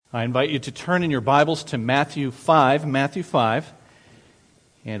I invite you to turn in your Bibles to Matthew 5,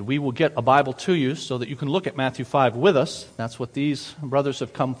 and we will get a Bible to you so that you can look at Matthew 5 with us. That's what these brothers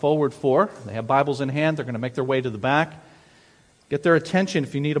have come forward for. They have Bibles in hand. They're going to make their way to the back. Get their attention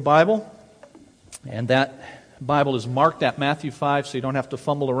if you need a Bible. And that Bible is marked at Matthew 5, so you don't have to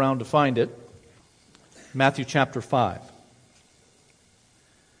fumble around to find it. Matthew chapter 5.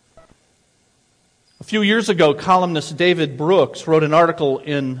 A few years ago, columnist David Brooks wrote an article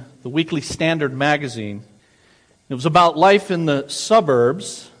in the Weekly Standard magazine. It was about life in the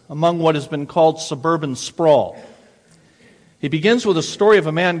suburbs among what has been called suburban sprawl. He begins with a story of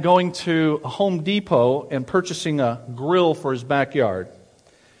a man going to a Home Depot and purchasing a grill for his backyard.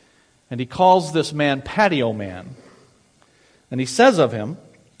 And he calls this man Patio Man. And he says of him,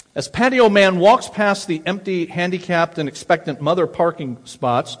 as Patio Man walks past the empty, handicapped, and expectant mother parking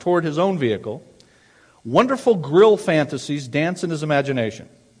spots toward his own vehicle, wonderful grill fantasies dance in his imagination.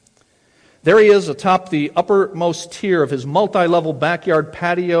 There he is atop the uppermost tier of his multi-level backyard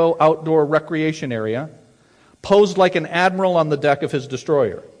patio outdoor recreation area, posed like an admiral on the deck of his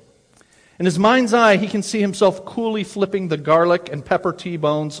destroyer. In his mind's eye, he can see himself coolly flipping the garlic and pepper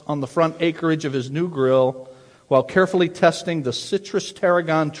T-bones on the front acreage of his new grill while carefully testing the citrus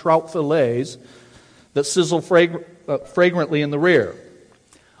tarragon trout fillets that sizzle fragrantly in the rear.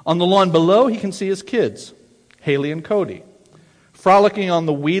 On the lawn below, he can see his kids, Haley and Cody, frolicking on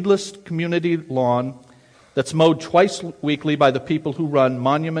the weedless community lawn that's mowed twice weekly by the people who run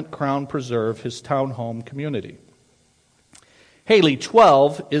Monument Crown Preserve, his townhome community. Haley,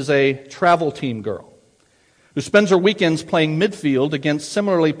 12, is a travel team girl who spends her weekends playing midfield against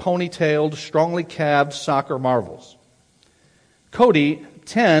similarly ponytailed, strongly calved soccer marvels. Cody,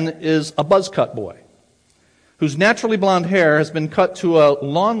 10, is a buzz cut boy whose naturally blonde hair has been cut to a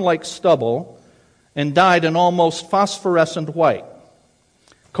lawn-like stubble and dyed an almost phosphorescent white.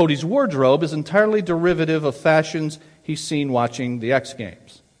 Cody's wardrobe is entirely derivative of fashions he's seen watching the X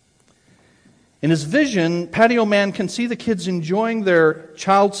Games. In his vision, Patio Man can see the kids enjoying their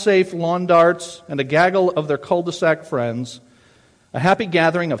child-safe lawn darts and a gaggle of their cul-de-sac friends, a happy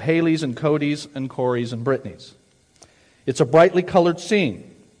gathering of Haley's and Cody's and Corey's and Brittany's. It's a brightly colored scene.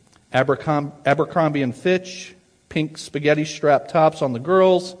 Abercrombie and Fitch, pink spaghetti strap tops on the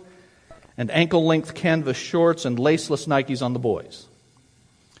girls, and ankle-length canvas shorts and laceless Nikes on the boys.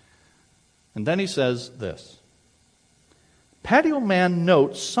 And then he says this. Patio Man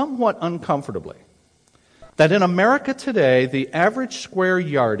notes somewhat uncomfortably that in America today, the average square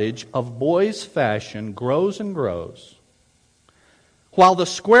yardage of boys' fashion grows and grows, while the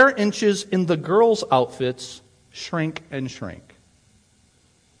square inches in the girls' outfits shrink and shrink.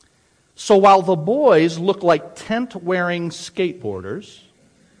 So while the boys look like tent-wearing skateboarders,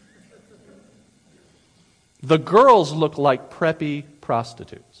 the girls look like preppy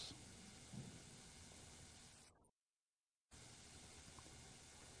prostitutes.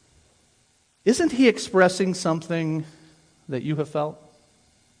 Isn't he expressing something that you have felt?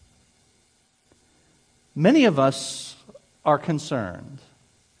 Many of us are concerned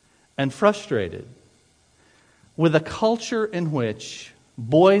and frustrated with a culture in which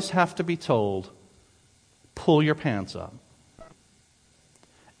boys have to be told, pull your pants up.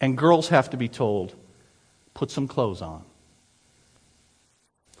 And girls have to be told, put some clothes on.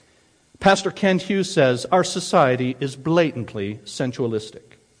 Pastor Ken Hughes says, our society is blatantly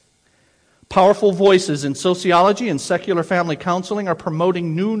sensualistic. Powerful voices in sociology and secular family counseling are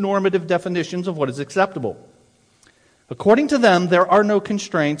promoting new normative definitions of what is acceptable. According to them, there are no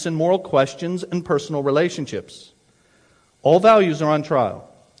constraints in moral questions and personal relationships. All values are on trial.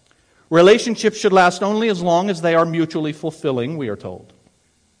 Relationships should last only as long as they are mutually fulfilling, we are told.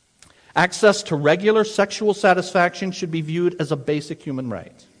 Access to regular sexual satisfaction should be viewed as a basic human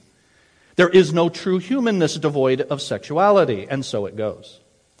right. There is no true humanness devoid of sexuality, and so it goes.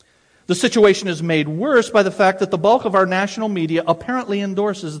 The situation is made worse by the fact that the bulk of our national media apparently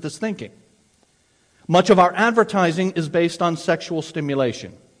endorses this thinking. Much of our advertising is based on sexual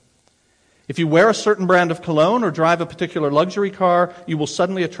stimulation. If you wear a certain brand of cologne or drive a particular luxury car, you will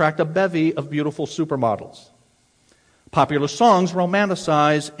suddenly attract a bevy of beautiful supermodels. Popular songs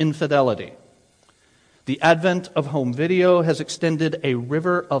romanticize infidelity. The advent of home video has extended a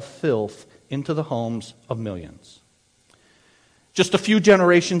river of filth into the homes of millions. Just a few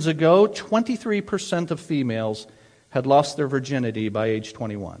generations ago, 23% of females had lost their virginity by age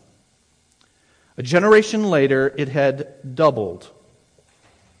 21. A generation later, it had doubled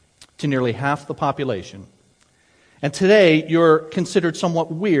to nearly half the population. And today, you're considered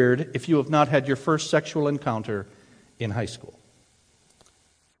somewhat weird if you have not had your first sexual encounter in high school.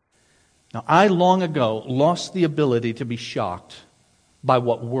 Now, I long ago lost the ability to be shocked by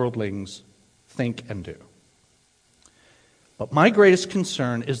what worldlings think and do. But my greatest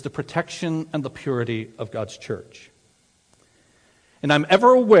concern is the protection and the purity of God's church. And I'm ever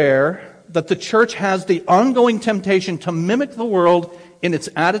aware that the church has the ongoing temptation to mimic the world in its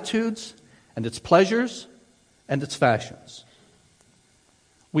attitudes and its pleasures and its fashions.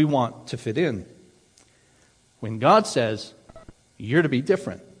 We want to fit in. When God says, you're to be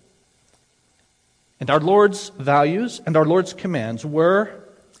different. And our Lord's values and our Lord's commands were,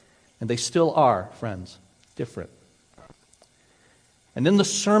 and they still are, friends, different. And in the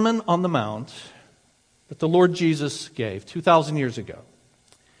Sermon on the Mount that the Lord Jesus gave 2,000 years ago,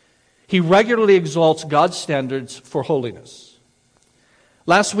 He regularly exalts God's standards for holiness.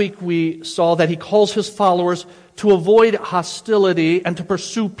 Last week we saw that He calls His followers to avoid hostility and to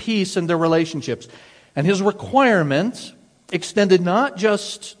pursue peace in their relationships. And His requirement extended not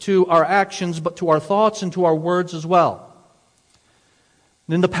just to our actions, but to our thoughts and to our words as well.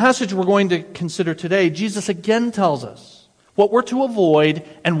 And in the passage we're going to consider today, Jesus again tells us what we're to avoid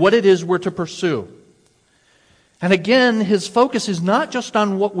and what it is we're to pursue. And again, His focus is not just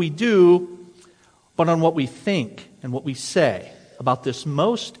on what we do, but on what we think and what we say about this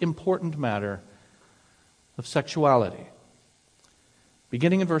most important matter of sexuality.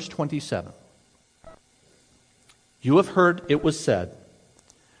 Beginning in verse 27. You have heard it was said,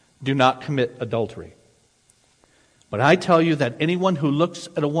 do not commit adultery. But I tell you that anyone who looks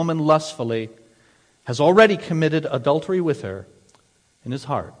at a woman lustfully has already committed adultery with her in his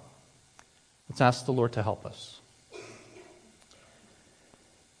heart. Let's ask the Lord to help us.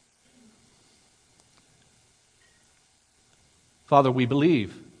 Father, we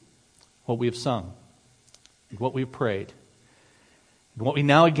believe what we have sung, and what we have prayed, and what we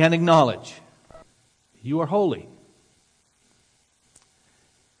now again acknowledge. You are holy.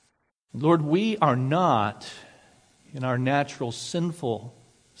 Lord, we are not in our natural sinful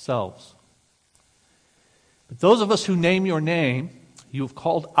selves. But those of us who name your name, you have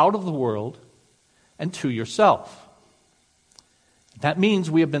called out of the world and to yourself. That means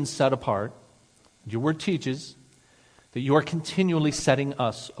we have been set apart. Your word teaches that you are continually setting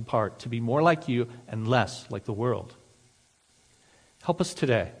us apart to be more like you and less like the world. Help us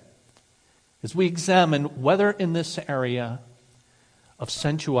today as we examine whether in this area of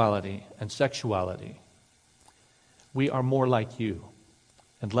sensuality and sexuality we are more like you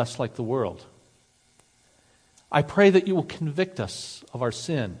and less like the world. I pray that you will convict us of our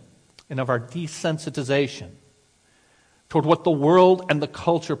sin and of our desensitization toward what the world and the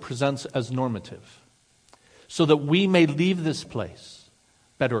culture presents as normative, so that we may leave this place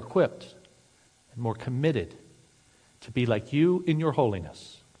better equipped and more committed to be like you in your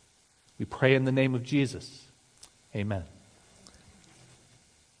holiness. We pray in the name of Jesus. Amen.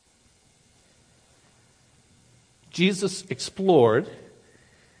 Jesus explored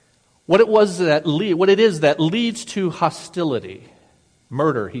what it is that leads to hostility,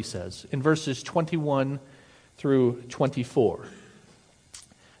 murder, he says, in verses 21 through 24.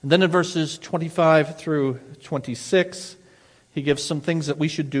 And then in verses 25 through 26, he gives some things that we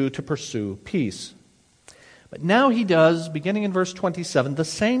should do to pursue peace. But now he does, beginning in verse 27, the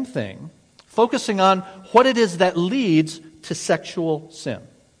same thing, focusing on what it is that leads to sexual sin.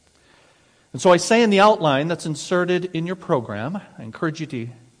 And so I say in the outline that's inserted in your program, I encourage you to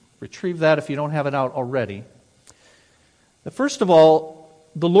retrieve that if you don't have it out already, that first of all,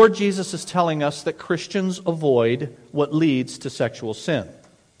 the Lord Jesus is telling us that Christians avoid what leads to sexual sin.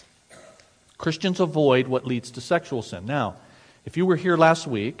 Christians avoid what leads to sexual sin. Now, if you were here last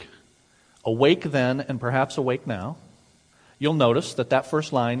week, awake then and perhaps awake now, you'll notice that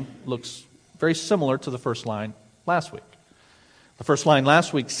first line looks very similar to the first line last week. The first line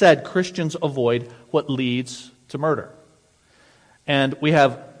last week said Christians avoid what leads to murder. And we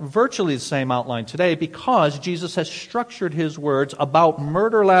have virtually the same outline today because Jesus has structured his words about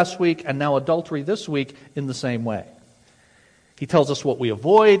murder last week and now adultery this week in the same way. He tells us what we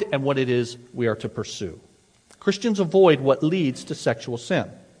avoid and what it is we are to pursue. Christians avoid what leads to sexual sin.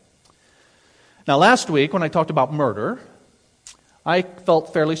 Now, last week when I talked about murder, I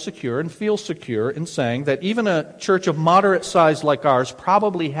felt fairly secure and feel secure in saying that even a church of moderate size like ours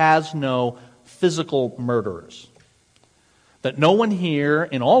probably has no physical murderers. That no one here,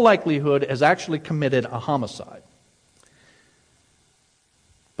 in all likelihood, has actually committed a homicide.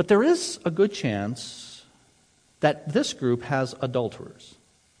 But there is a good chance that this group has adulterers.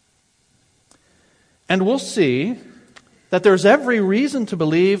 And we'll see that there's every reason to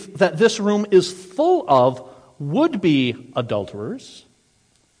believe that this room is full of would-be adulterers,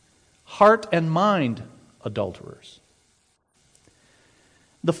 heart and mind adulterers.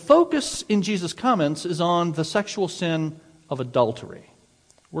 The focus in Jesus' comments is on the sexual sin of adultery.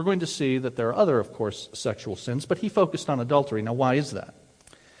 we're going to see that there are other, of course, sexual sins, but he focused on adultery. Now, why is that?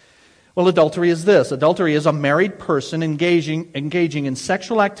 Well, adultery is this. Adultery is a married person engaging in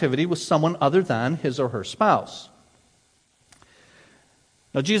sexual activity with someone other than his or her spouse.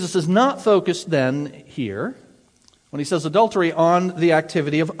 Now, Jesus is not focused then here, when he says adultery, on the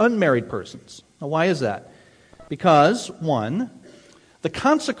activity of unmarried persons. Now, why is that? Because, one, the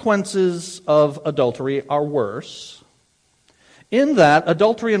consequences of adultery are worse, in that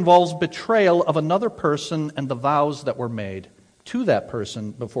adultery involves betrayal of another person and the vows that were made to that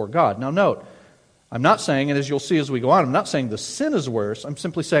person before God. Now note, I'm not saying, and as you'll see as we go on, I'm not saying the sin is worse. I'm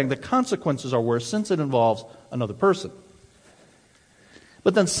simply saying the consequences are worse since it involves another person.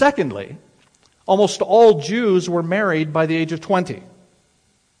 But then secondly, almost all Jews were married by the age of 20.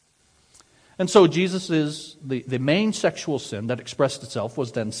 And so Jesus is, the main sexual sin that expressed itself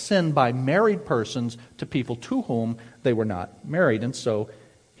was then sin by married persons to people to whom they were not married. And so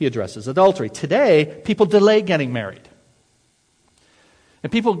he addresses adultery. Today, people delay getting married.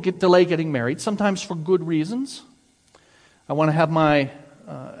 And people delay getting married, sometimes for good reasons. I want to have my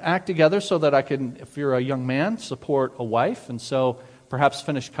act together so that I can, if you're a young man, support a wife, and so perhaps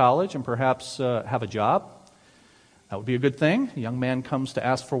finish college and perhaps have a job. That would be a good thing. A young man comes to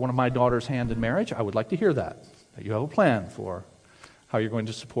ask for one of my daughter's hand in marriage. I would like to hear that you have a plan for how you're going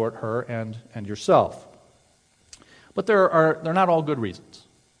to support her and yourself. But they're not all good reasons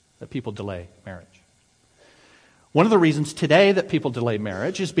that people delay marriage. One of the reasons today that people delay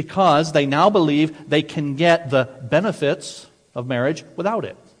marriage is because they now believe they can get the benefits of marriage without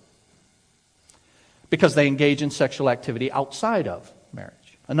it. Because they engage in sexual activity outside of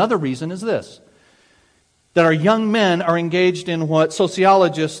marriage. Another reason is this, that our young men are engaged in what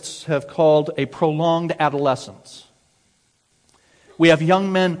sociologists have called a prolonged adolescence. We have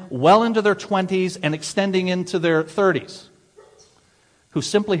young men well into their 20s and extending into their 30s who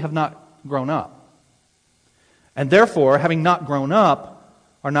simply have not grown up. And therefore, having not grown up,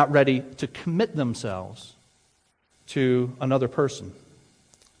 are not ready to commit themselves to another person.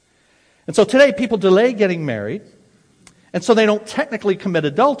 And so today, people delay getting married, and so they don't technically commit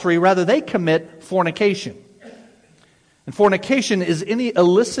adultery, rather they commit fornication. And fornication is any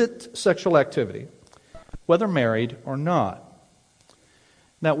illicit sexual activity, whether married or not.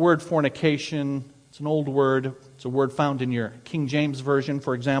 That word fornication, it's an old word. It's a word found in your King James Version,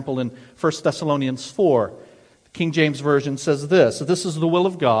 for example, in 1 Thessalonians 4. King James Version says this, "This is the will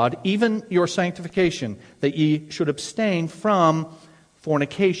of God, even your sanctification, that ye should abstain from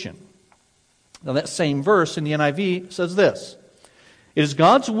fornication." Now that same verse in the NIV says this, "It is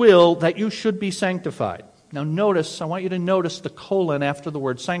God's will that you should be sanctified." Now notice, I want you to notice the colon after the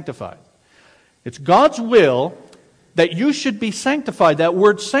word sanctified. It's God's will that you should be sanctified. That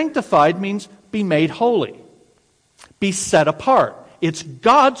word sanctified means be made holy, be set apart. It's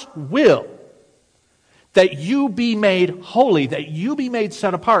God's will that you be made holy, that you be made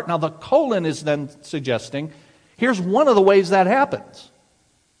set apart. Now the colon is then suggesting, here's one of the ways that happens.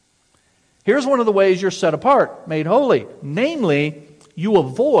 Here's one of the ways you're set apart, made holy. Namely, you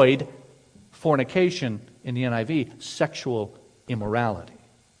avoid fornication, in the NIV, sexual immorality.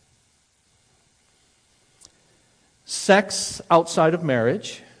 Sex outside of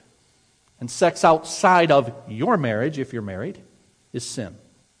marriage, and sex outside of your marriage, if you're married, is sin.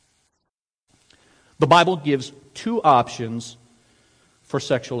 The Bible gives two options for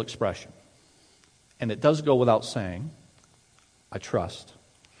sexual expression. And it does go without saying, I trust,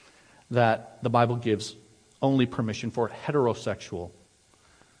 that the Bible gives only permission for heterosexual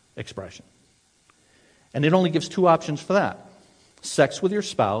expression. And it only gives two options for that: sex with your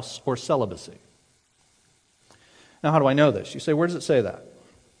spouse or celibacy. Now, how do I know this? You say, where does it say that?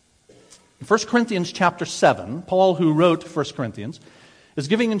 In 1 Corinthians chapter 7, Paul, who wrote 1 Corinthians, is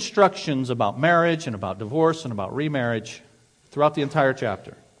giving instructions about marriage and about divorce and about remarriage throughout the entire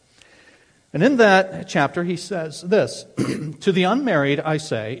chapter. And in that chapter he says this, "To the unmarried I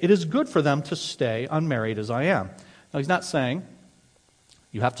say, it is good for them to stay unmarried as I am." Now he's not saying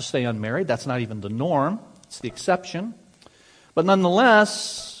you have to stay unmarried. That's not even the norm. It's the exception. But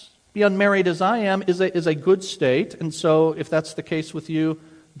nonetheless, be unmarried as I am is a good state. And so if that's the case with you,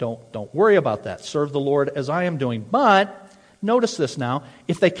 don't worry about that. Serve the Lord as I am doing. But notice this now.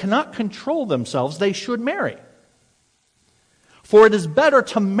 If they cannot control themselves, they should marry. For it is better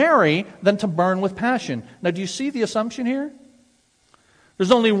to marry than to burn with passion. Now, do you see the assumption here?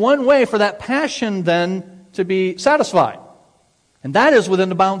 There's only one way for that passion then to be satisfied. And that is within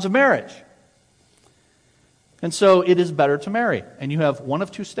the bounds of marriage. And so it is better to marry. And you have one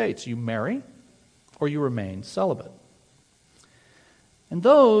of two states. You marry or you remain celibate. And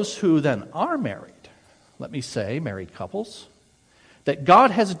those who then are married, let me say, married couples, that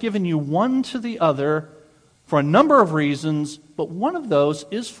God has given you one to the other for a number of reasons, but one of those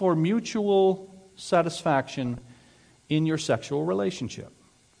is for mutual satisfaction in your sexual relationship.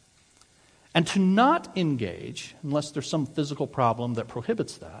 And to not engage, unless there's some physical problem that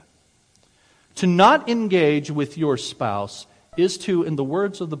prohibits that, to not engage with your spouse is to, in the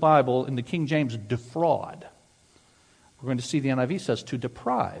words of the Bible, in the King James, defraud. We're going to see the NIV says to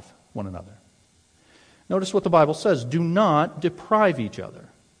deprive one another. Notice what the Bible says. Do not deprive each other,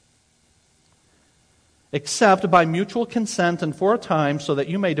 except by mutual consent and for a time, so that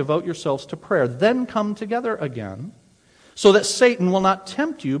you may devote yourselves to prayer. Then come together again, so that Satan will not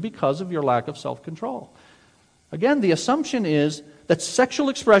tempt you because of your lack of self-control. Again, the assumption is that sexual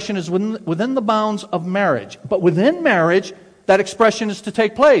expression is within the bounds of marriage. But within marriage, that expression is to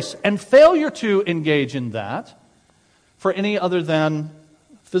take place. And failure to engage in that, for any other than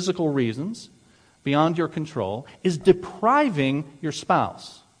physical reasons, beyond your control, is depriving your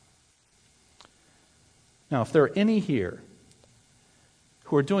spouse. Now, if there are any here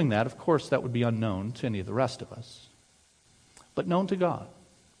who are doing that, of course that would be unknown to any of the rest of us, but known to God.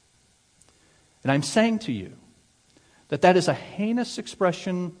 And I'm saying to you that that is a heinous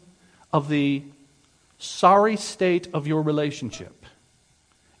expression of the sorry state of your relationship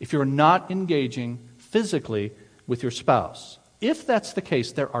if you're not engaging physically with your spouse. If that's the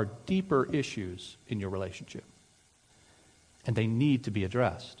case, there are deeper issues in your relationship, and they need to be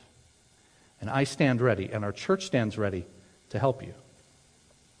addressed. And I stand ready, and our church stands ready to help you.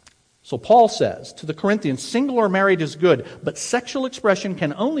 So Paul says to the Corinthians, single or married is good, but sexual expression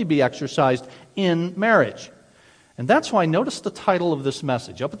can only be exercised in marriage. And that's why, notice the title of this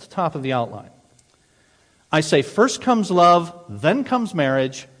message, up at the top of the outline. I say, first comes love, then comes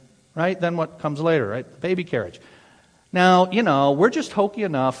marriage, right? Then what comes later, right? The baby carriage. Now, we're just hokey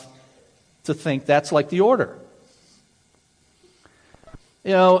enough to think that's like the order.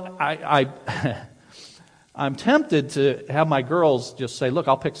 I'm tempted to have my girls just say, look,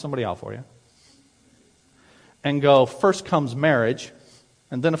 I'll pick somebody out for you. And go, first comes marriage,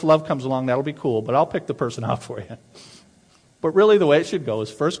 and then if love comes along, that'll be cool, but I'll pick the person out for you. But really the way it should go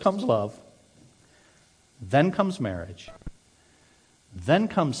is first comes love, then comes marriage, then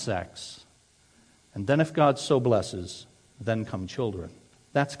comes sex, and then if God so blesses, then come children.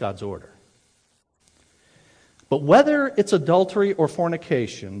 That's God's order. But whether it's adultery or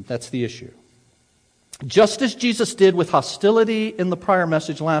fornication, that's the issue. Just as Jesus did with hostility in the prior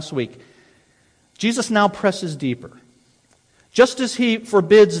message last week, Jesus now presses deeper. Just as he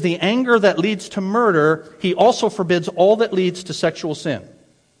forbids the anger that leads to murder, he also forbids all that leads to sexual sin.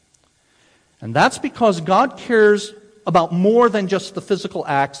 And that's because God cares about more than just the physical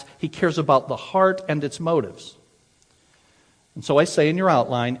acts. He cares about the heart and its motives. And so I say in your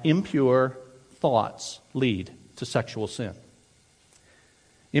outline, impure thoughts lead to sexual sin.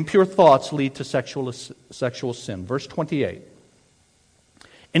 Impure thoughts lead to sexual sin. Verse 28.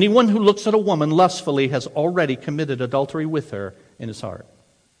 Anyone who looks at a woman lustfully has already committed adultery with her in his heart.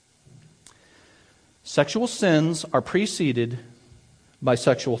 Sexual sins are preceded by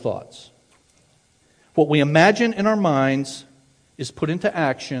sexual thoughts. What we imagine in our minds is put into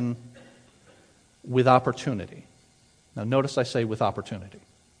action with opportunity. Now notice I say with opportunity.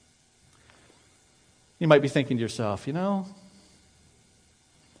 You might be thinking to yourself,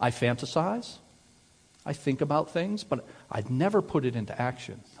 I fantasize, I think about things, but I'd never put it into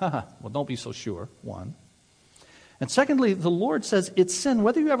action. Well, don't be so sure, one. And secondly, the Lord says it's sin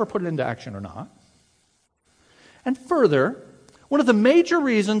whether you ever put it into action or not. And further, one of the major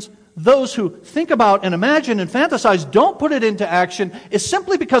reasons those who think about and imagine and fantasize don't put it into action is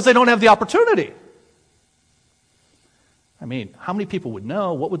simply because they don't have the opportunity. I mean, how many people would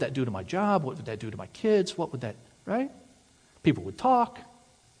know? What would that do to my job? What would that do to my kids? What would that, right? People would talk.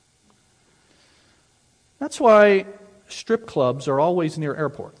 That's why strip clubs are always near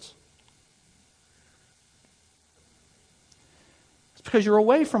airports. It's because you're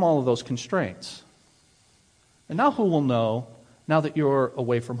away from all of those constraints. And now who will know now that you're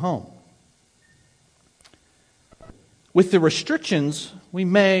away from home? With the restrictions, we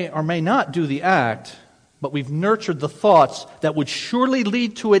may or may not do the act, but we've nurtured the thoughts that would surely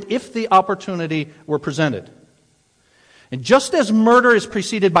lead to it if the opportunity were presented. And just as murder is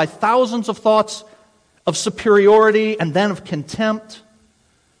preceded by thousands of thoughts of superiority and then of contempt,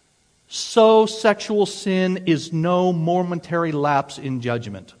 so sexual sin is no momentary lapse in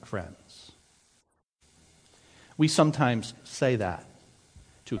judgment, friends. We sometimes say that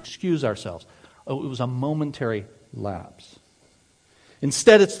to excuse ourselves. Oh, it was a momentary lapse.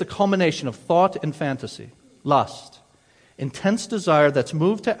 Instead, it's the culmination of thought and fantasy, lust, intense desire that's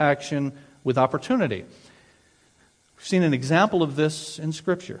moved to action with opportunity. We've seen an example of this in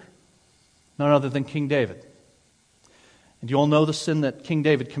Scripture, none other than King David. And you all know the sin that King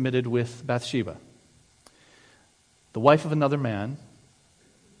David committed with Bathsheba, the wife of another man.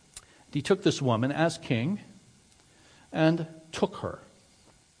 He took this woman as king and took her.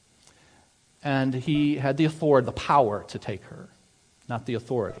 And he had the authority, the power to take her, not the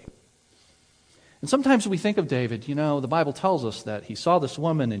authority. And sometimes we think of David, the Bible tells us that he saw this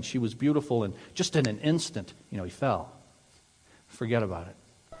woman and she was beautiful, and just in an instant, he fell. Forget about it.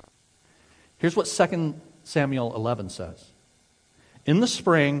 Here's what 2 Samuel 11 says. In the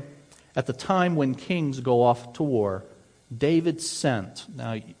spring, at the time when kings go off to war, David sent.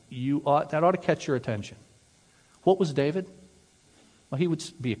 Now, that ought to catch your attention. What was David? Well, he would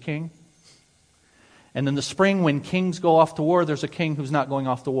be a king. And in the spring, when kings go off to war, there's a king who's not going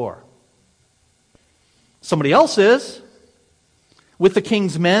off to war. Somebody else is, with the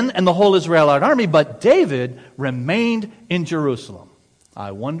king's men and the whole Israelite army, but David remained in Jerusalem.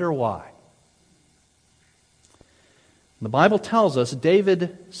 I wonder why. The Bible tells us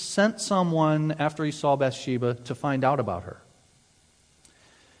David sent someone after he saw Bathsheba to find out about her.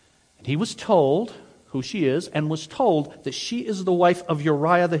 And he was told who she is, and was told that she is the wife of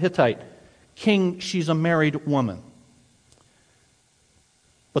Uriah the Hittite. King, she's a married woman.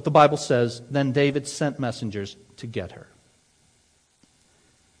 But the Bible says, then David sent messengers to get her.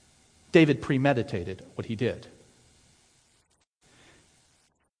 David premeditated what he did.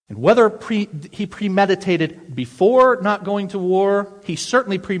 And whether he premeditated before not going to war, he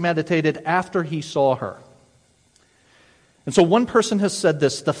certainly premeditated after he saw her. And so one person has said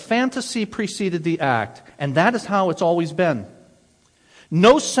this, the fantasy preceded the act, and that is how it's always been.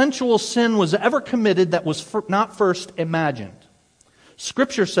 No sensual sin was ever committed that was not first imagined.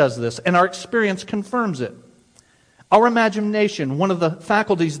 Scripture says this, and our experience confirms it. Our imagination, one of the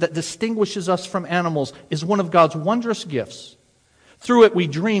faculties that distinguishes us from animals, is one of God's wondrous gifts. Through it we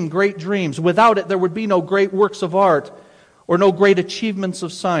dream great dreams. Without it there would be no great works of art or no great achievements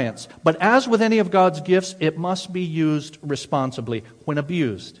of science. But as with any of God's gifts, it must be used responsibly. When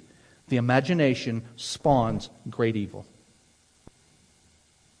abused, the imagination spawns great evil.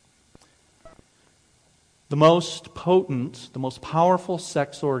 The most potent, the most powerful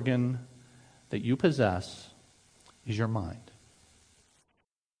sex organ that you possess is your mind.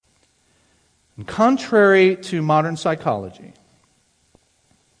 And contrary to modern psychology,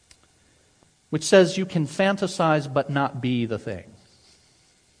 which says you can fantasize but not be the thing.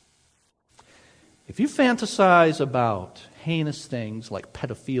 If you fantasize about heinous things like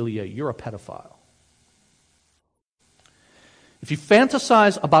pedophilia, you're a pedophile. If you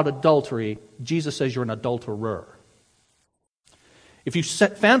fantasize about adultery, Jesus says you're an adulterer. If you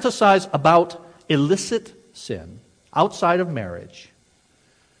fantasize about illicit sin outside of marriage,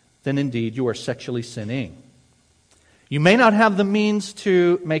 then indeed you are sexually sinning. You may not have the means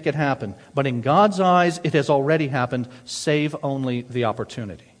to make it happen, but in God's eyes it has already happened, save only the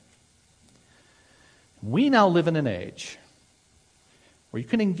opportunity. We now live in an age where you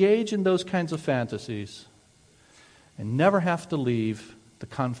can engage in those kinds of fantasies and never have to leave the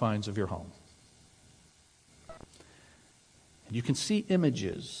confines of your home. And you can see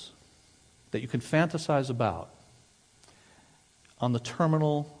images that you can fantasize about on the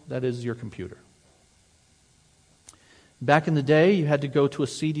terminal that is your computer. Back in the day, you had to go to a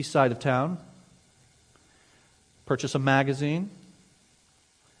seedy side of town, purchase a magazine.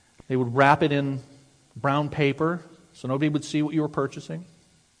 They would wrap it in brown paper so nobody would see what you were purchasing.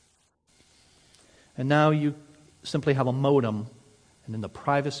 And now you simply have a modem, and in the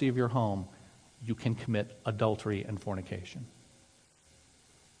privacy of your home, you can commit adultery and fornication.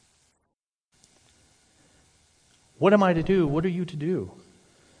 What am I to do? What are you to do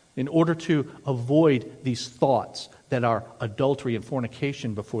in order to avoid these thoughts that are adultery and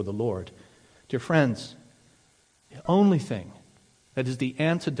fornication before the Lord? Dear friends, the only thing that is the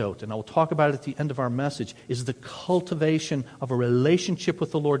antidote, and I will talk about it at the end of our message, is the cultivation of a relationship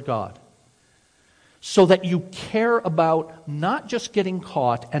with the Lord God. So that you care about not just getting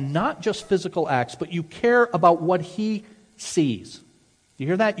caught and not just physical acts, but you care about what He sees. You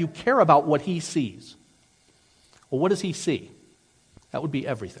hear that? You care about what He sees. Well, what does He see? That would be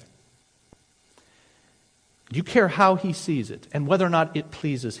everything. You care how He sees it and whether or not it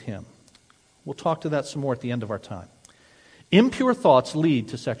pleases Him. We'll talk to that some more at the end of our time. Impure thoughts lead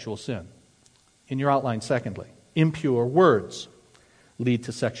to sexual sin. In your outline, secondly, impure words lead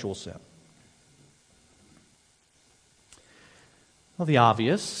to sexual sin. Well, the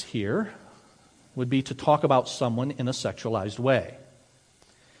obvious here would be to talk about someone in a sexualized way.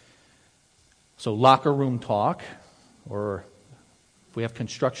 So locker room talk, or if we have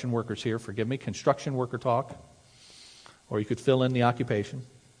construction workers here, forgive me, construction worker talk. or you could fill in the occupation,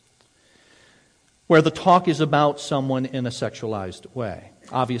 where the talk is about someone in a sexualized way.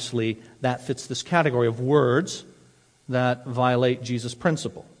 Obviously, that fits this category of words that violate Jesus'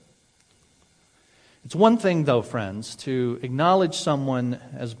 principle. It's one thing, though, friends, to acknowledge someone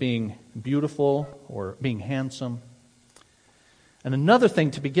as being beautiful or being handsome, and another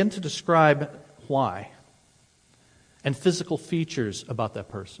thing to begin to describe why and physical features about that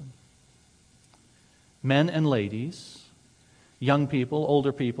person. Men and ladies, young people,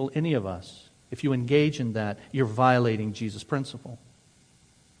 older people, any of us, if you engage in that, you're violating Jesus' principle.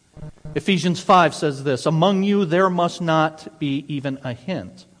 Ephesians 5 says this, "Among you there must not be even a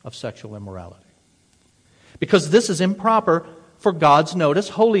hint of sexual immorality, because this is improper for God's notice,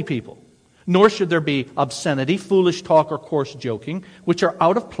 holy people. Nor should there be obscenity, foolish talk, or coarse joking, which are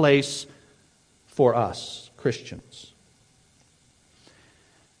out of place for us, Christians."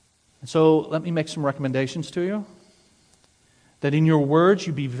 And so let me make some recommendations to you. That in your words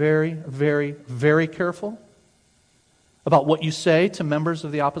you be very, very, very careful about what you say to members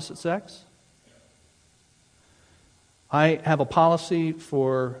of the opposite sex. I have a policy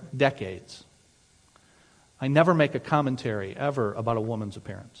for decades. I never make a commentary ever about a woman's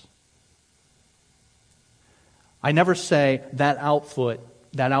appearance. I never say that outfit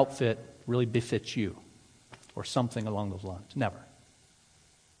really befits you, or something along those lines. Never.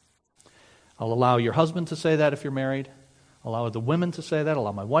 I'll allow your husband to say that if you're married. I'll allow the women to say that. I'll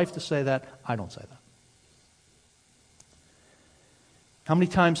allow my wife to say that. I don't say that. How many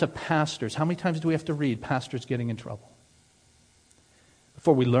times do we have to read pastors getting in trouble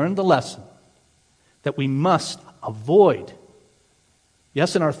before we learn the lesson that we must avoid,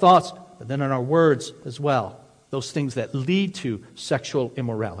 yes, in our thoughts, but then in our words as well, those things that lead to sexual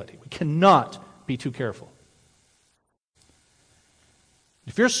immorality. We cannot be too careful.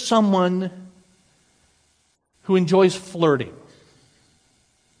 If you're someone who enjoys flirting,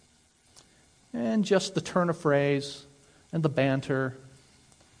 and just the turn of phrase and the banter,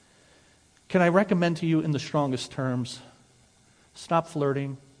 can I recommend to you in the strongest terms, stop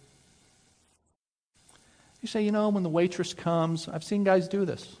flirting. You say, when the waitress comes, I've seen guys do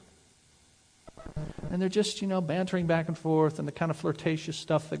this. And they're just, bantering back and forth and the kind of flirtatious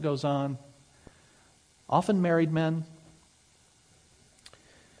stuff that goes on. Often married men,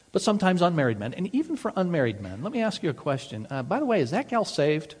 but sometimes unmarried men. And even for unmarried men, let me ask you a question. By the way, is that gal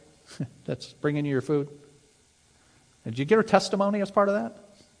saved that's bringing you your food? Did you get her testimony as part of that?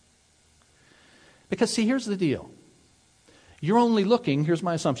 Because, see, here's the deal. Here's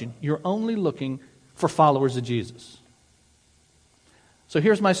my assumption, you're only looking for followers of Jesus. So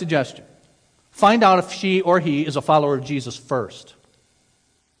here's my suggestion. Find out if she or he is a follower of Jesus first.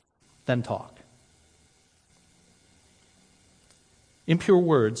 Then talk. Impure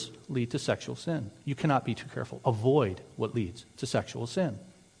words lead to sexual sin. You cannot be too careful. Avoid what leads to sexual sin.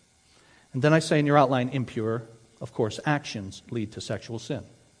 And then I say in your outline, impure, of course, actions lead to sexual sin.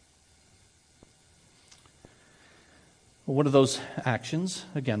 Well, what are those actions?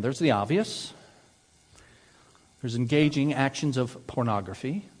 Again, there's the obvious. There's engaging actions of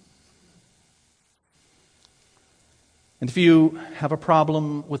pornography. And if you have a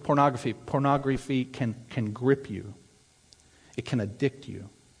problem with pornography, pornography can grip you. It can addict you.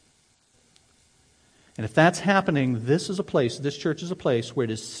 And if that's happening, this church is a place where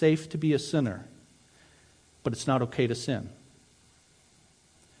it is safe to be a sinner, but it's not okay to sin.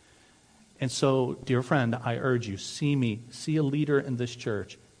 And so, dear friend, I urge you, see a leader in this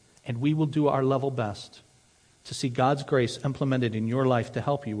church, and we will do our level best to see God's grace implemented in your life to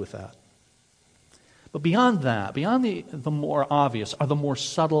help you with that. But beyond that, beyond the more obvious, are the more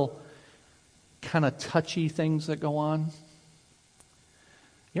subtle, kind of touchy things that go on.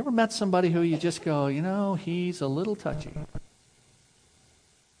 You ever met somebody who you just go, he's a little touchy?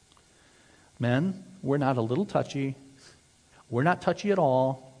 Men, we're not a little touchy. We're not touchy at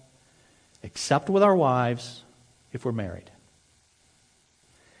all, except with our wives if we're married.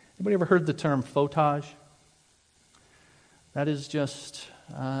 Anybody ever heard the term photage? That is just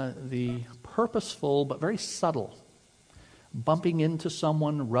the purposeful but very subtle bumping into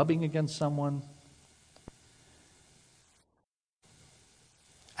someone, rubbing against someone.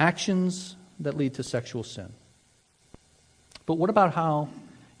 Actions that lead to sexual sin. But what about how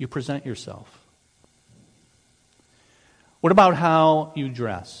you present yourself? What about how you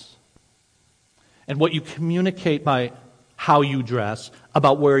dress? And what you communicate by how you dress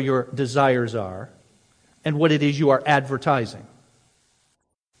about where your desires are and what it is you are advertising.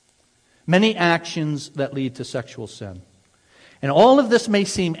 Many actions that lead to sexual sin. And all of this may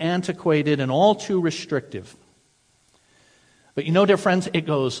seem antiquated and all too restrictive. But dear friends, it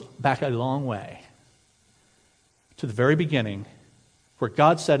goes back a long way to the very beginning, where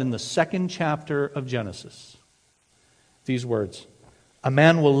God said in the second chapter of Genesis these words, "A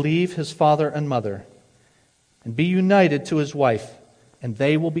man will leave his father and mother and be united to his wife, and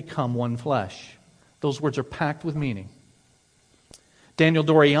they will become one flesh." Those words are packed with meaning. Daniel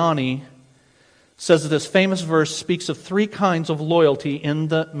Doriani says that this famous verse speaks of three kinds of loyalty in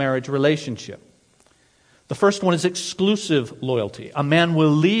the marriage relationship. The first one is exclusive loyalty. A man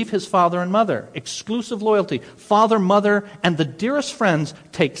will leave his father and mother. Exclusive loyalty. Father, mother, and the dearest friends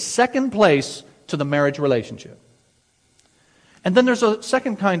take second place to the marriage relationship. And then there's a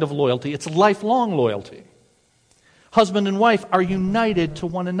second kind of loyalty. It's lifelong loyalty. Husband and wife are united to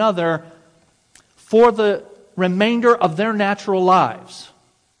one another for the remainder of their natural lives,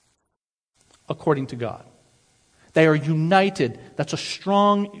 according to God. They are united. That's a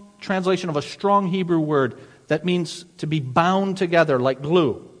strong translation of a strong Hebrew word that means to be bound together like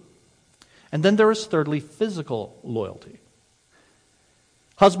glue. And then there is thirdly physical loyalty.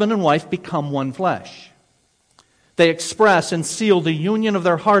 Husband and wife become one flesh. They express and seal the union of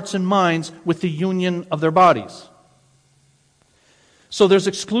their hearts and minds with the union of their bodies. So there's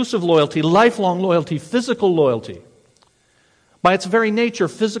exclusive loyalty, lifelong loyalty, physical loyalty. By its very nature,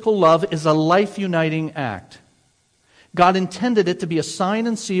 physical love is a life-uniting act. God intended it to be a sign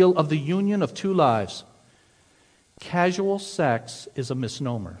and seal of the union of two lives. Casual sex is a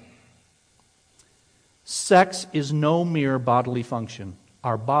misnomer. Sex is no mere bodily function.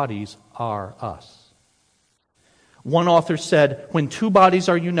 Our bodies are us. One author said, when two bodies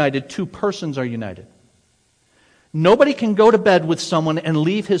are united, two persons are united. Nobody can go to bed with someone and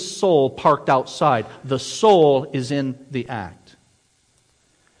leave his soul parked outside. The soul is in the act.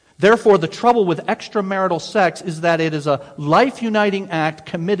 Therefore, the trouble with extramarital sex is that it is a life-uniting act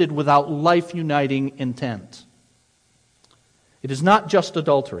committed without life-uniting intent. It is not just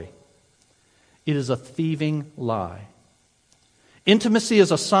adultery. It is a thieving lie. Intimacy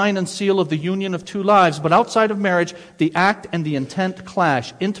is a sign and seal of the union of two lives, but outside of marriage, the act and the intent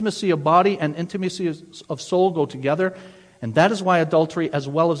clash. Intimacy of body and intimacy of soul go together, and that is why adultery, as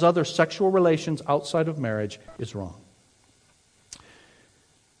well as other sexual relations outside of marriage, is wrong.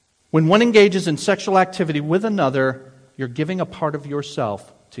 When one engages in sexual activity with another, you're giving a part of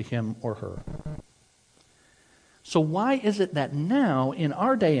yourself to him or her. So why is it that now, in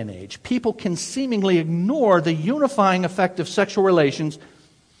our day and age, people can seemingly ignore the unifying effect of sexual relations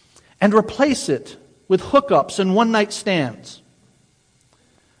and replace it with hookups and one-night stands?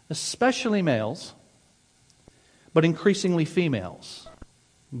 Especially males, but increasingly females,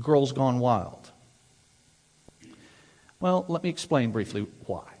 girls gone wild. Well, let me explain briefly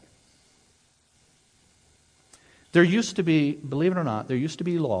why. There used to be, believe it or not, there used to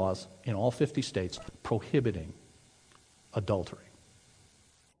be laws in all 50 states prohibiting adultery.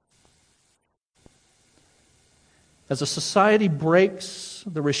 As a society breaks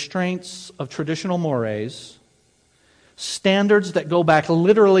the restraints of traditional mores, standards that go back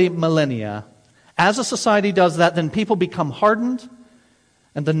literally millennia, as a society does that, then people become hardened,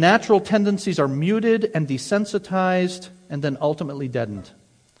 and the natural tendencies are muted and desensitized, and then ultimately deadened.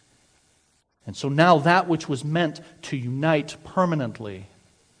 And so now that which was meant to unite permanently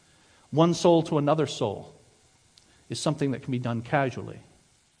one soul to another soul is something that can be done casually.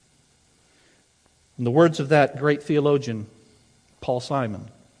 In the words of that great theologian, Paul Simon,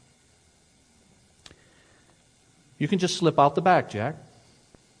 you can just slip out the back, Jack.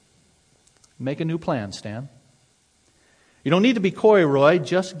 Make a new plan, Stan. You don't need to be coy, Roy.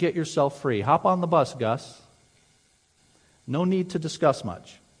 Just get yourself free. Hop on the bus, Gus. No need to discuss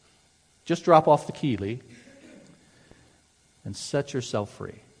much. Just drop off the key, Lee, and set yourself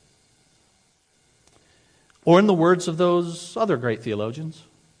free. Or in the words of those other great theologians,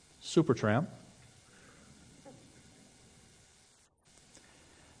 Supertramp,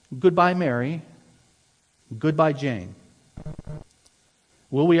 goodbye, Mary. Goodbye, Jane.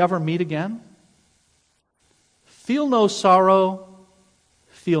 Will we ever meet again? Feel no sorrow,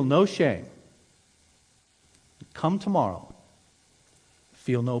 feel no shame. Come tomorrow,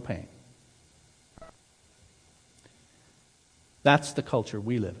 feel no pain. That's the culture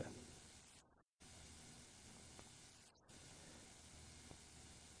we live in.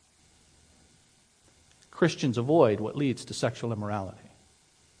 Christians avoid what leads to sexual immorality.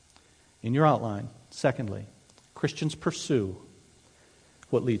 In your outline, secondly, Christians pursue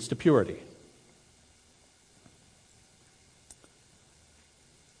what leads to purity.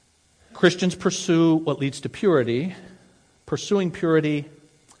 Christians pursue what leads to purity, pursuing purity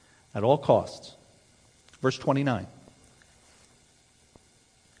at all costs. Verse 29.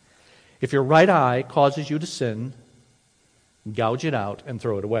 If your right eye causes you to sin, gouge it out and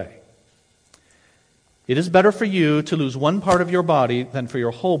throw it away. It is better for you to lose one part of your body than for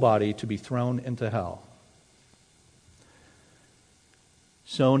your whole body to be thrown into hell.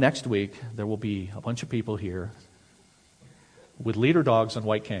 So next week, there will be a bunch of people here with leader dogs and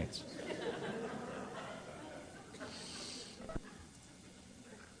white canes.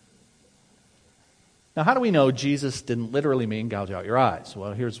 Now, how do we know Jesus didn't literally mean gouge out your eyes?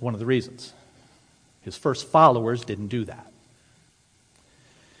 Well, here's one of the reasons. His first followers didn't do that.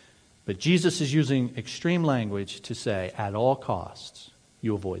 But Jesus is using extreme language to say, at all costs,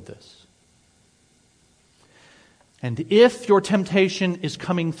 you avoid this. And if your temptation is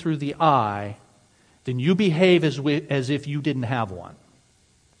coming through the eye, then you behave as if you didn't have one.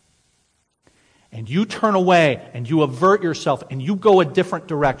 And you turn away and you avert yourself and you go a different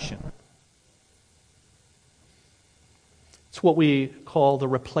direction. It's what we call the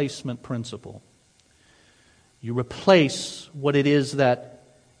replacement principle. You replace what it is that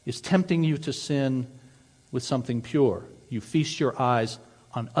is tempting you to sin with something pure. You feast your eyes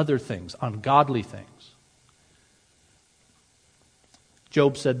on other things, on godly things.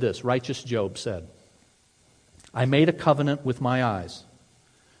 Job said this, righteous Job said, I made a covenant with my eyes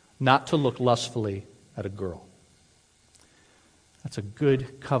not to look lustfully at a girl. That's a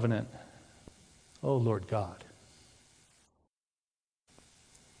good covenant. Oh, Lord God.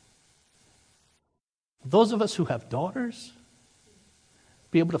 Those of us who have daughters,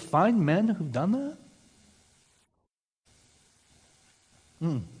 be able to find men who've done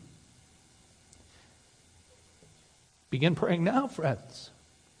that? Begin praying now, friends,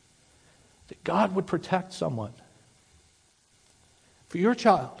 that God would protect someone for your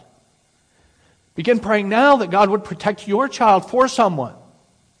child. Begin praying now that God would protect your child for someone.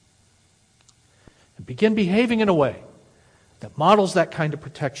 And begin behaving in a way that models that kind of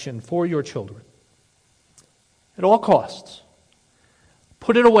protection for your children. At all costs.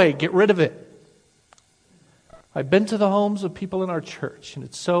 Put it away. Get rid of it. I've been to the homes of people in our church, and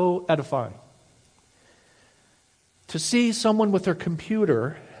it's so edifying to see someone with their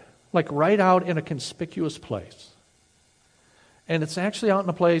computer like right out in a conspicuous place. And it's actually out in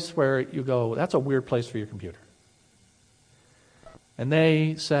a place where you go, that's a weird place for your computer. And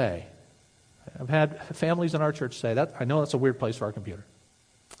they say, I've had families in our church say, that I know that's a weird place for our computer.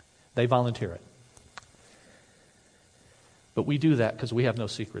 They volunteer it. But we do that because we have no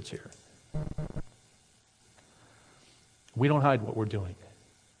secrets here. We don't hide what we're doing.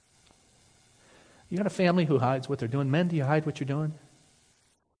 You got a family who hides what they're doing. Men, do you hide what you're doing?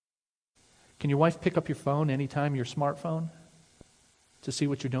 Can your wife pick up your phone anytime, your smartphone, to see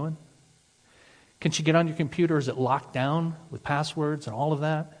what you're doing? Can she get on your computer? Is it locked down with passwords and all of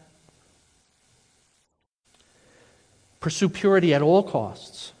that? Pursue purity at all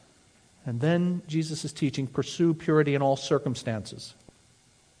costs. And then Jesus is teaching, pursue purity in all circumstances.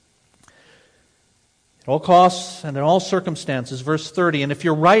 At all costs and in all circumstances. Verse 30, and if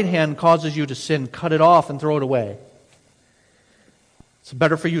your right hand causes you to sin, cut it off and throw it away. It's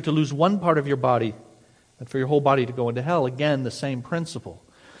better for you to lose one part of your body than for your whole body to go into hell. Again, the same principle.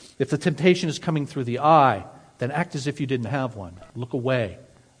 If the temptation is coming through the eye, then act as if you didn't have one. Look away.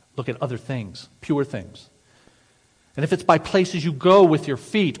 Look at other things, pure things. And if it's by places you go with your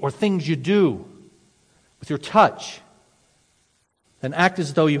feet or things you do with your touch, then act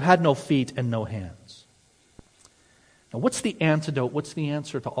as though you had no feet and no hands. Now, what's the antidote? What's the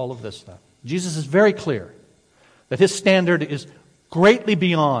answer to all of this stuff? Jesus is very clear that his standard is greatly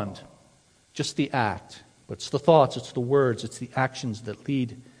beyond just the act. But it's the thoughts, it's the words, it's the actions that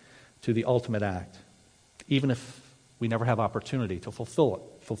lead to the ultimate act, even if we never have opportunity to fulfill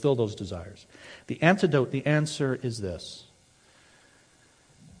those desires. The antidote, the answer is this.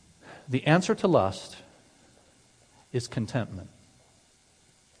 The answer to lust is contentment.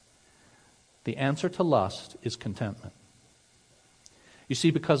 The answer to lust is contentment. You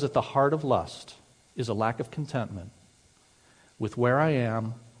see, because at the heart of lust is a lack of contentment with where I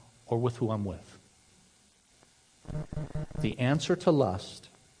am or with who I'm with. The answer to lust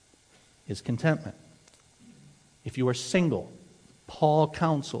is contentment. If you are single, Paul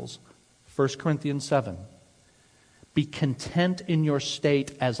counsels, 1 Corinthians 7, be content in your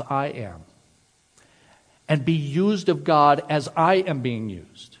state as I am, and be used of God as I am being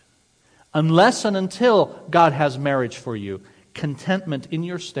used. Unless and until God has marriage for you, contentment in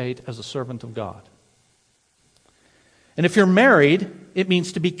your state as a servant of God. And if you're married, it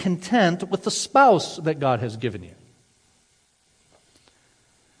means to be content with the spouse that God has given you.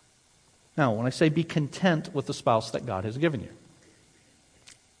 Now, when I say be content with the spouse that God has given you,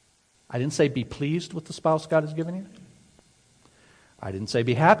 I didn't say be pleased with the spouse God has given you. I didn't say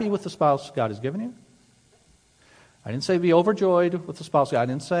be happy with the spouse God has given you. I didn't say be overjoyed with the spouse. I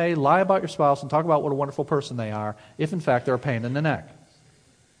didn't say lie about your spouse and talk about what a wonderful person they are, if in fact they're a pain in the neck.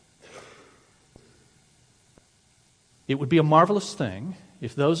 It would be a marvelous thing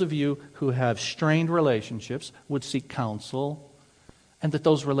if those of you who have strained relationships would seek counsel and that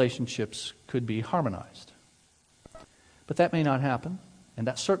those relationships could be harmonized. But that may not happen, and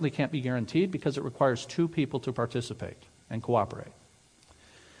that certainly can't be guaranteed because it requires two people to participate and cooperate.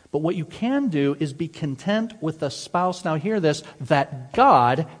 But what you can do is be content with the spouse, now hear this, that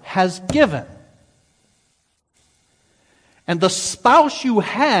God has given. And the spouse you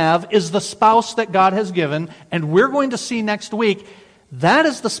have is the spouse that God has given, and we're going to see next week, that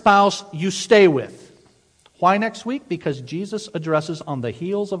is the spouse you stay with. Why next week? Because Jesus addresses on the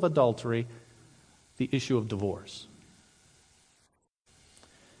heels of adultery the issue of divorce.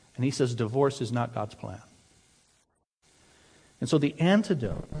 And he says divorce is not God's plan. And so the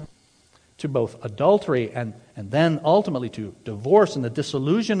antidote to both adultery and then ultimately to divorce and the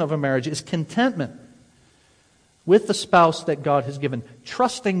dissolution of a marriage is contentment with the spouse that God has given.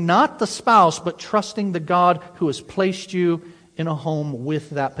 Trusting not the spouse, but trusting the God who has placed you in a home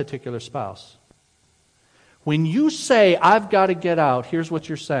with that particular spouse. When you say, I've got to get out, here's what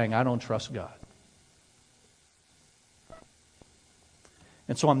you're saying: I don't trust God.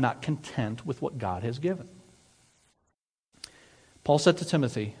 And so I'm not content with what God has given. Paul said to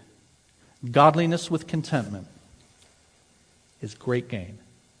Timothy, godliness with contentment is great gain.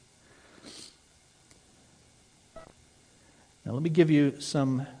 Now let me give you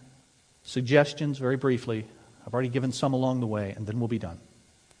some suggestions very briefly. I've already given some along the way, and then we'll be done.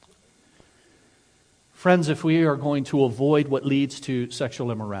 Friends, if we are going to avoid what leads to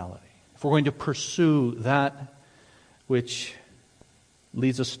sexual immorality, if we're going to pursue that which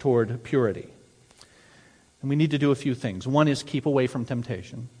leads us toward purity, and we need to do a few things. One is keep away from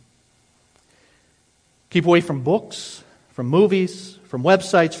temptation. Keep away from books, from movies, from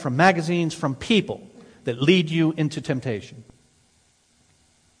websites, from magazines, from people that lead you into temptation.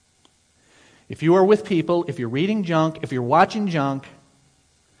 If you are with people, if you're reading junk, if you're watching junk,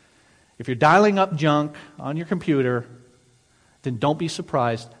 if you're dialing up junk on your computer, then don't be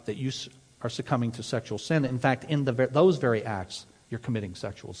surprised that you are succumbing to sexual sin. In fact, in those very acts, you're committing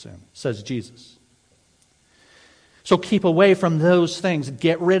sexual sin, says Jesus. So keep away from those things.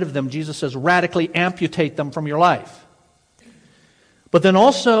 Get rid of them. Jesus says radically amputate them from your life. But then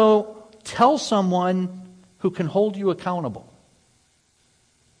also tell someone who can hold you accountable.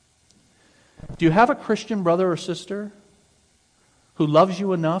 Do you have a Christian brother or sister who loves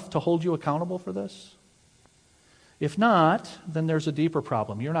you enough to hold you accountable for this? If not, then there's a deeper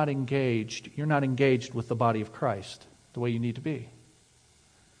problem. You're not engaged. You're not engaged with the body of Christ the way you need to be.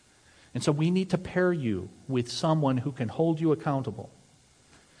 And so we need to pair you with someone who can hold you accountable,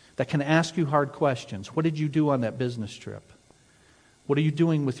 that can ask you hard questions. What did you do on that business trip? What are you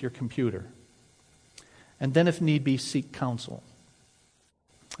doing with your computer? And then, if need be, seek counsel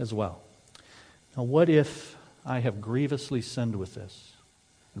as well. Now, what if I have grievously sinned with this?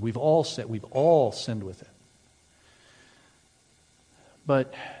 And we've all sinned with it.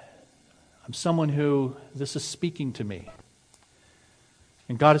 But I'm someone who this is speaking to me.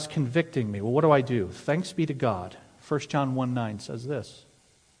 And God is convicting me. Well, what do I do? Thanks be to God. 1 John 1:9 says this: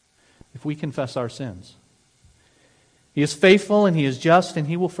 if we confess our sins, He is faithful and He is just, and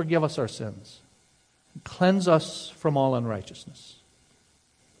He will forgive us our sins and cleanse us from all unrighteousness.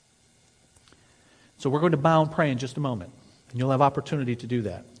 So we're going to bow and pray in just a moment, and you'll have opportunity to do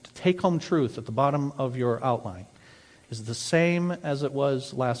that. The take-home truth at the bottom of your outline is the same as it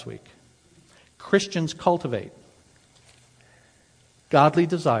was last week. Christians cultivate godly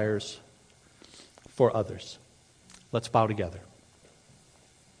desires for others. Let's bow together.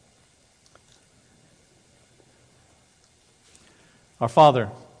 Our Father,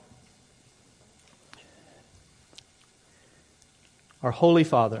 our Holy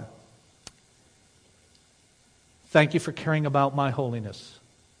Father, thank you for caring about my holiness.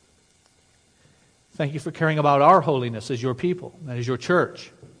 Thank you for caring about our holiness as your people and as your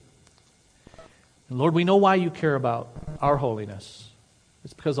church. And Lord, we know why you care about our holiness.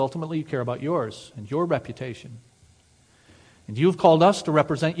 It's because ultimately you care about yours and your reputation. And you've called us to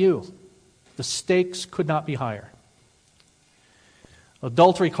represent you. The stakes could not be higher.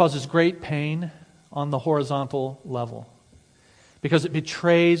 Adultery causes great pain on the horizontal level because it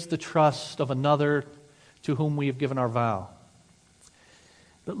betrays the trust of another to whom we have given our vow.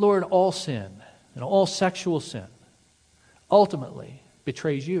 But Lord, all sin and all sexual sin ultimately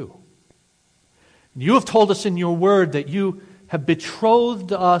betrays you. You have told us in your word that you have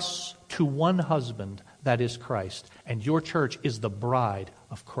betrothed us to one husband, that is Christ, and your church is the bride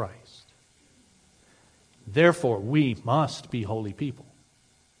of Christ. Therefore, we must be holy people.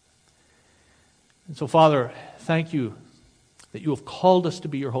 And so, Father, thank you that you have called us to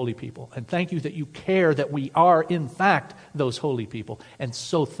be your holy people. And thank you that you care that we are, in fact, those holy people. And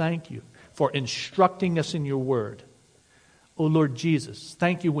so thank you for instructing us in your word. O Lord Jesus,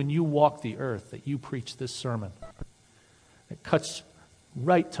 thank you when you walk the earth that you preach this sermon. It cuts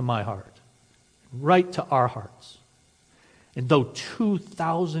right to my heart, right to our hearts. And though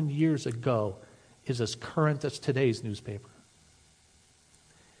 2,000 years ago is as current as today's newspaper.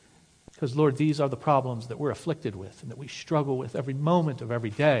 Because, Lord, these are the problems that we're afflicted with and that we struggle with every moment of every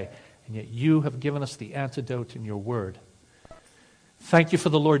day. And yet you have given us the antidote in your word. Thank you for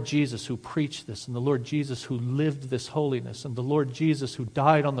the Lord Jesus who preached this, and the Lord Jesus who lived this holiness, and the Lord Jesus who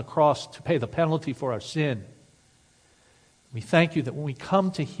died on the cross to pay the penalty for our sin. We thank you that when we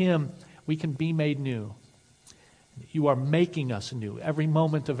come to him, we can be made new. You are making us new every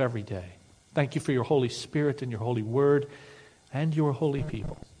moment of every day. Thank you for your Holy Spirit and your holy word and your holy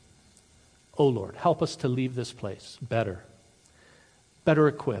people. Oh Lord, help us to leave this place better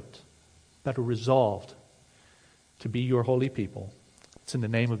equipped, better resolved to be your holy people. It's in the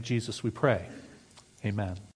name of Jesus we pray. Amen.